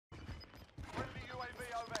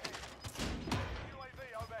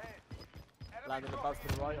Landing above to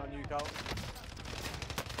the right on you, Carl.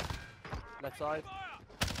 Left side.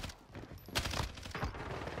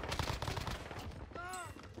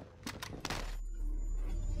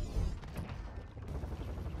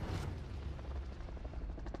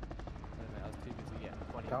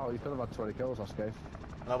 Carl, you could have had 20 kills last game.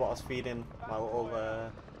 I know what I was feeding my little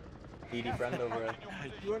needy friend over here.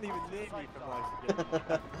 You weren't even near me for most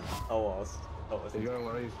of it. I was. You're going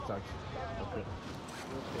one of these tags. Okay.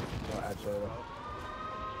 Right, edge over.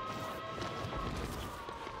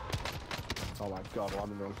 Oh my god,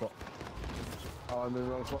 I'm in the wrong spot. Oh, I'm in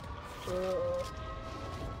the wrong spot.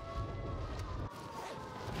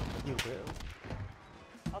 You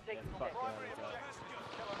will. I'll take the back.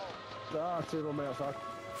 Ah, two on me outside.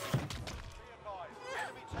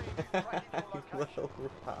 Little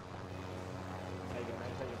rat.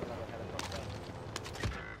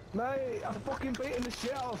 Mate, I'm fucking beating the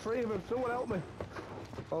shit out of three of them. Someone help me.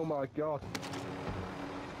 Oh my god.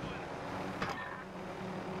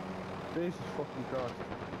 Jesus fucking Christ.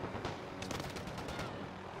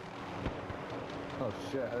 Oh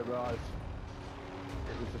shit, I realised.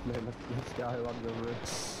 It was just me and this guy who landed over here.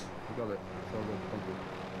 We got it. So good. Thank you.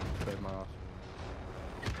 Saved my ass.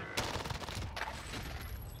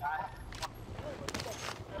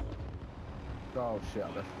 Oh shit, I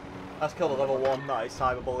missed. Let's kill the level 1, that is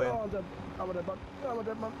cyberbullying. Oh, I'm dead. I'm a dead man. I'm a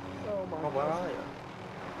dead man. Oh my god. Where are you?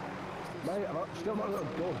 Mate, I've still not got a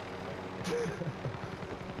gun.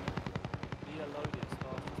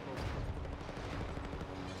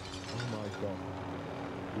 Oh my god.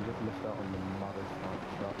 You just missed out on the maddest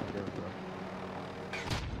shot to go for.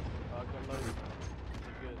 I've got loads.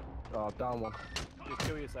 You're good. Oh, down one. Just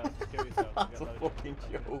kill yourself. Just kill yourself. That's a fucking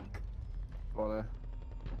joke. Go on there.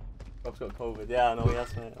 Rob's got COVID. Yeah, I know he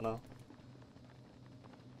has, mate. I know.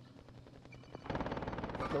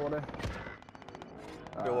 Go on there.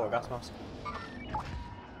 Go what, gas mask?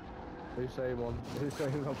 Who's saying one? Who's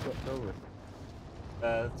saying Rob's got COVID?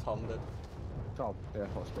 Tom did. Tom? Yeah,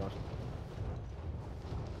 not surprised.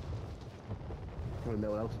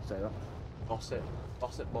 No one else would say that. Gossip.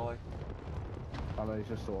 Gossip boy. I know he's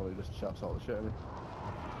just the one who just shouts all the shit at me.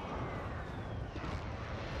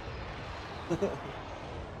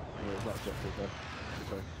 Yeah, it's not shit,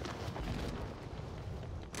 sorry.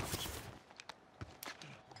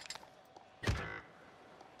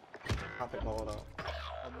 I'll pick my load out.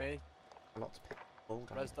 On me. I'm not to pick the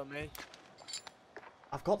load out. Rest on me.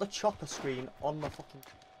 I've got the chopper screen on my fucking...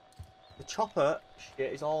 The chopper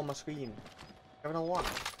shit is all on my screen. Having a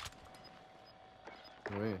laugh.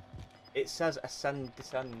 Really? It says ascend,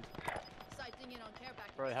 descend.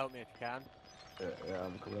 Bro, help me if you can. Yeah,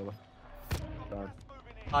 I'm coming over. Fine.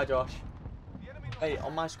 Hi Josh. Hey,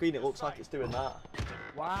 on my screen it looks like it's doing that.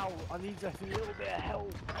 Wow, I need just a little bit of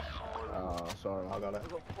help. Oh, sorry. I got it.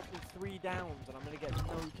 I've got fucking 3 downs and I'm gonna get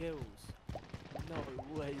no kills.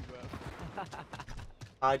 No way, bro.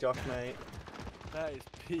 Hi Josh, mate. That is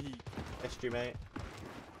peak. Missed you, mate.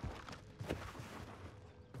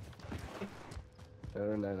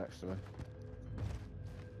 They're in there next to me.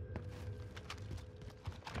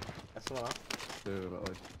 That's someone else. Two of them at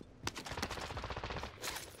least.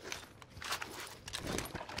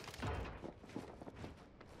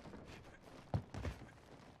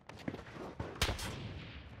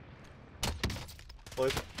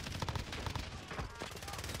 Blue.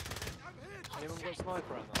 Anyone got a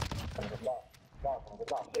sniper on that?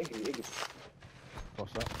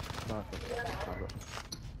 What's that? Sniper.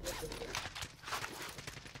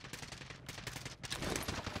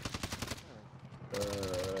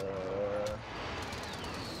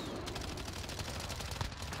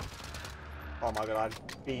 Oh my god, I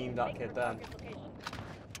beamed that kid then.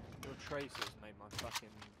 Your tracers made my fucking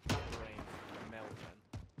brain melt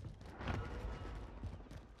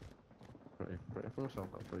then. Pretty for myself,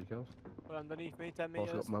 got 3 kills. Well, underneath me, 10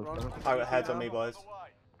 Also meters. got most Ron. damage. I got heads on me, boys.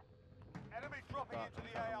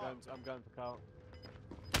 I'm going for Carl.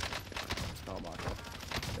 Oh my god.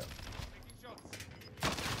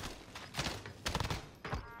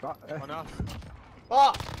 Yeah. On us.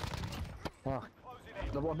 Ah! Fuck.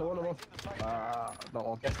 Another one. Not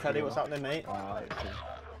one. Yes, Teddy, what's happening, mate?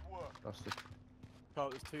 That's the... Carl,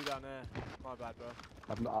 there's 2 down there. My bad, bro.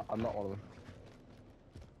 I'm not one of them.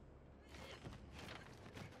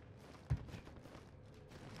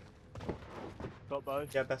 Got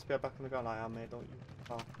both. Yeah, best be back on the ground. I am, mate, don't you?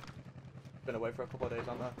 Oh. Been away for a couple of days,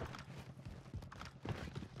 haven't I?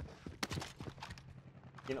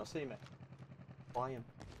 You not see me? Flying.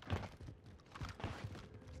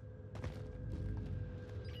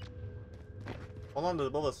 Hold on to the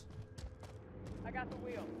bullets. I got the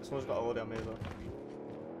wheel. This one's got a load on me as well.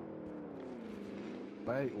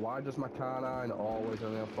 Mate, why does my KAR-9 always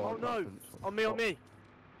only have 4 Oh no! attachments? On me, on me!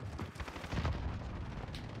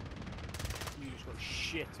 You just got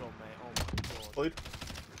shit on, mate. Oh my god. Bleed.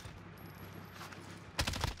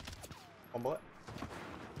 One bullet.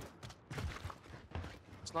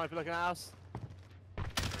 Sniper looking at us.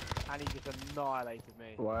 And he just annihilated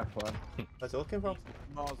me. Where? Where's he looking from?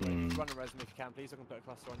 He's miles away. Run a resin if you can, please. I can put a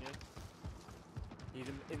cluster on you. He's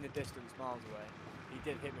in the distance, miles away. He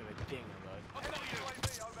did hit me with a dinger though.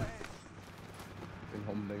 In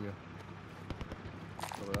Humdinger.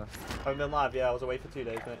 Over there. I've been live, yeah, I was away for 2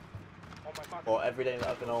 days, mate. But every day that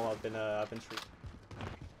I've been home, I've been streaming.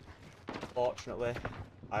 Fortunately,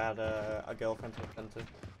 I had a girlfriend to attend to.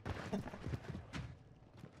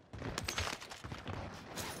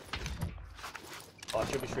 Oh, I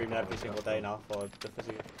should be streaming every single day now for the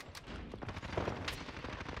physical.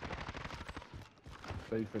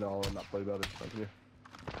 Beefing all in that blue building, thank you.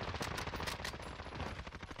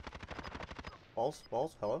 Balls,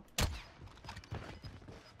 hello.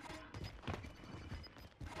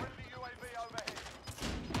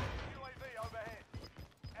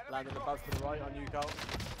 Landing above to the right on you, Carl.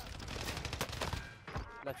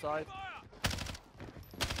 Left side.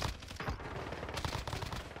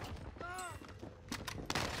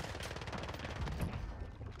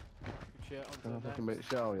 Good shit, I onto the fucking next. make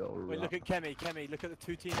shell, you little Wait, rat. look at Kemi, Kemi, look at the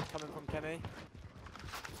 2 teams coming from Kemi.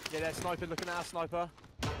 Yeah, they're sniper, looking at our sniper.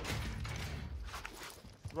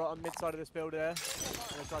 Right on mid side of this build there. I'm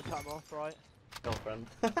gonna try to cut him off, right? Girlfriend.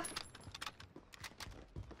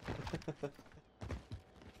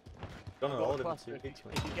 Don't I've know, got all a the cluster. If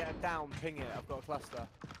you get him down, ping it. I've got a cluster.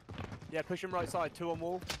 Yeah, push him right side. 2 on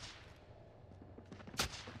wall.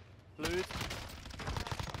 Blued.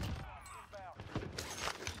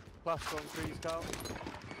 Cluster on trees, Carl.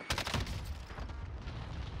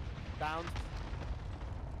 Down.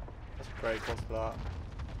 That's great, close to that.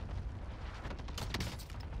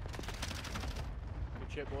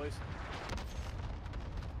 Good shit, boys.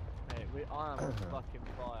 Mate, I am on fucking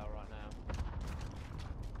fire right now.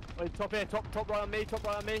 Wait, top here, top right on me, top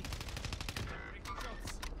right on me.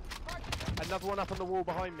 Another one up on the wall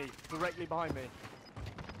behind me, directly behind me.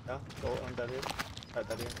 Yeah, go on dead here. Right,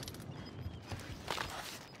 dead here.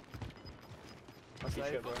 That's your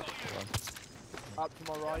Save. shit, bro. Up to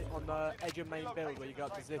my right, on the edge of main build where you go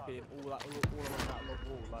up to Zippy and all along that log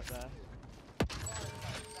wall, like there.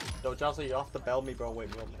 Yo, Jazzy, you have to bail me, bro. Wait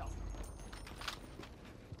me up.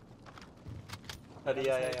 Ready,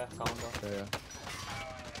 yeah. Sound, bro. Yeah.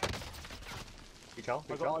 You chill?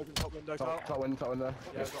 I got eyes in top window, Carl. Top window.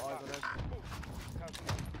 Yeah, I've got eyes on him.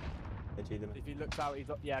 They cheated me. If he looks out,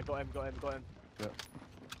 he's yeah, got him. Yeah.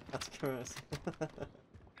 That's curious.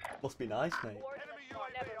 Must be nice, mate.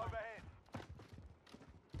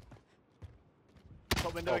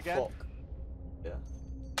 Top window Oh, again. fuck. Yeah.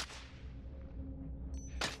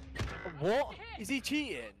 What? Is he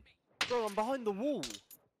cheating? Bro, I'm behind the wall.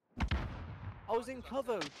 I was in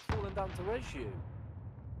cover, falling down to res you.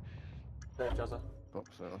 There, Jazza. Fuck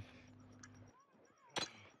so.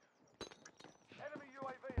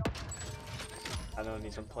 I know I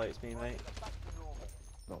need some plates, me, mate.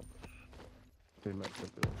 No. Teammates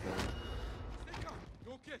should be okay.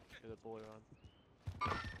 Get the boy on.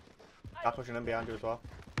 I'm pushing him behind you as well.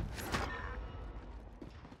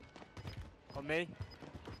 On me.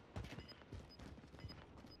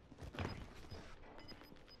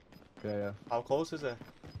 Yeah. How close is it?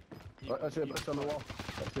 That's it, it's on the wall.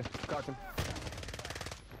 That's it. Catch him.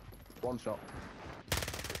 One shot.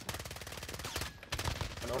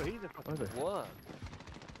 Oh, he's a Where is he? fucking worm.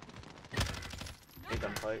 Need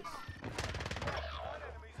them plates.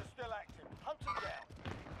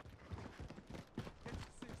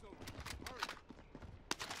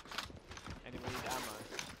 Anyone need ammo?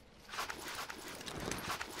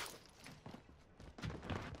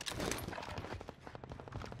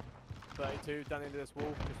 $32 down into this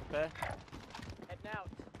wall, just repair. Heading out.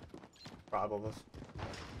 Right above us.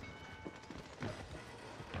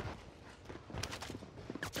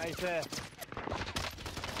 Nice there.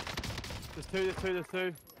 There's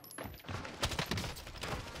two.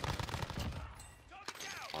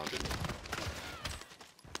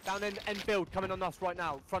 Down in end build, coming on us right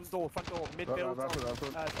now. Front door, mid build, Right,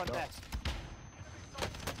 front yeah. desk.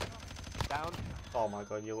 Down. Oh my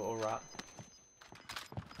god, you little rat.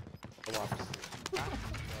 Collapse.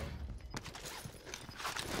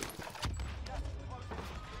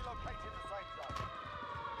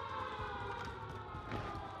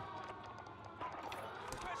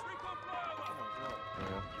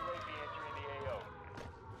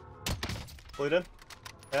 Bleed him?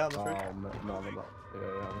 Yeah, on the roof. Oh, no, I'm not. Yeah,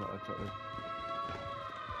 I'm not attacking.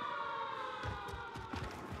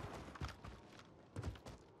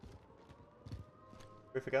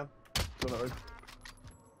 Roof again. It's on that roof.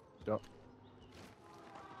 Stop.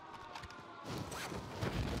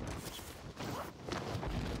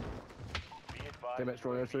 Teammates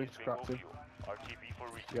running through, scrapped him.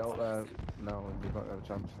 Get out there now and you've got no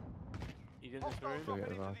chance. He's in this room. Go get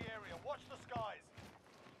the van.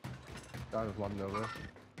 Guy was landing over there.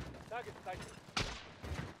 Target taken.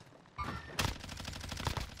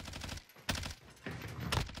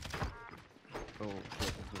 Oh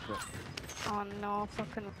shit. Oh no,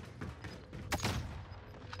 fucking.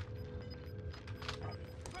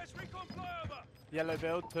 Yellow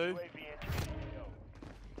build, 2.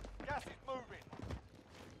 Gas is moving.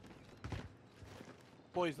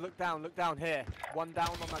 Boys, look down here. One down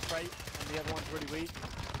on that crate, and the other one's really weak.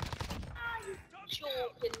 Are you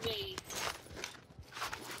joking me?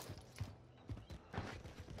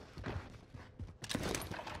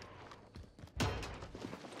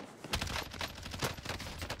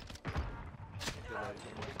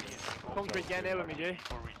 Concrete, get in here with me, G.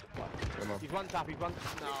 Come on. He's one tap, No, he's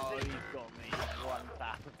got me. One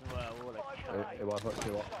tap as well. What a It was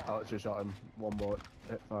actually what? I actually shot him. One bullet.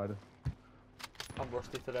 Hit fired. I'm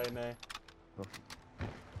rusty today, mate.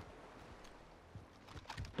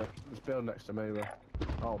 Yeah, there's build next to me, bro.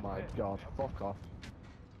 Oh my god. Fuck off.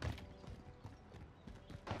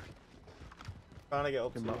 Trying to get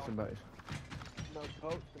up to Come you. back some base. No,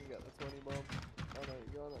 Coach can get the 20 bomb. I know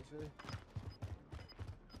you're going actually.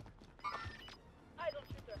 I don't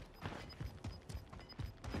shoot her.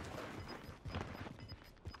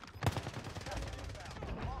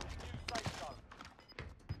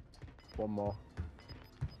 One more.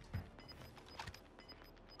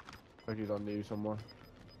 I think he's on you somewhere.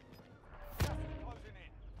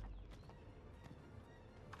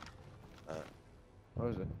 Where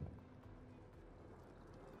is it?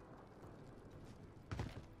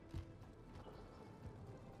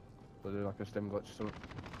 We'll do like a stim glitch or something.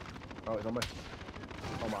 Oh, it's on me.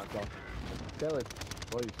 Oh my god. Kill him.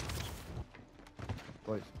 Please.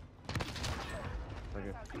 Please. Thank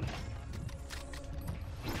you.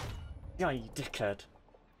 Yeah, you dickhead.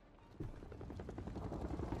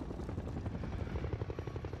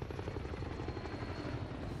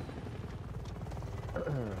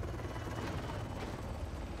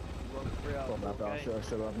 From that bar, should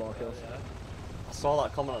have more kills. I saw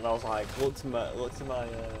that comment and I was like, looked to my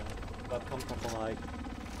webcam top and like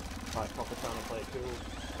proper trying to play it cool.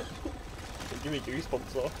 It give me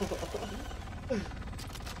goosebumps though.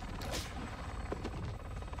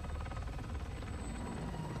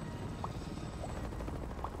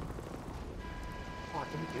 Oh,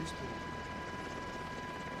 give me goosebumps.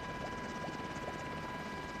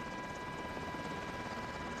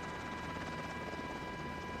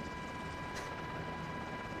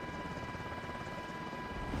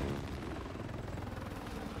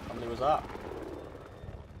 How many was that?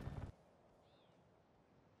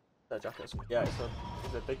 That jacket. Yeah, it's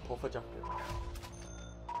a big puffer jacket.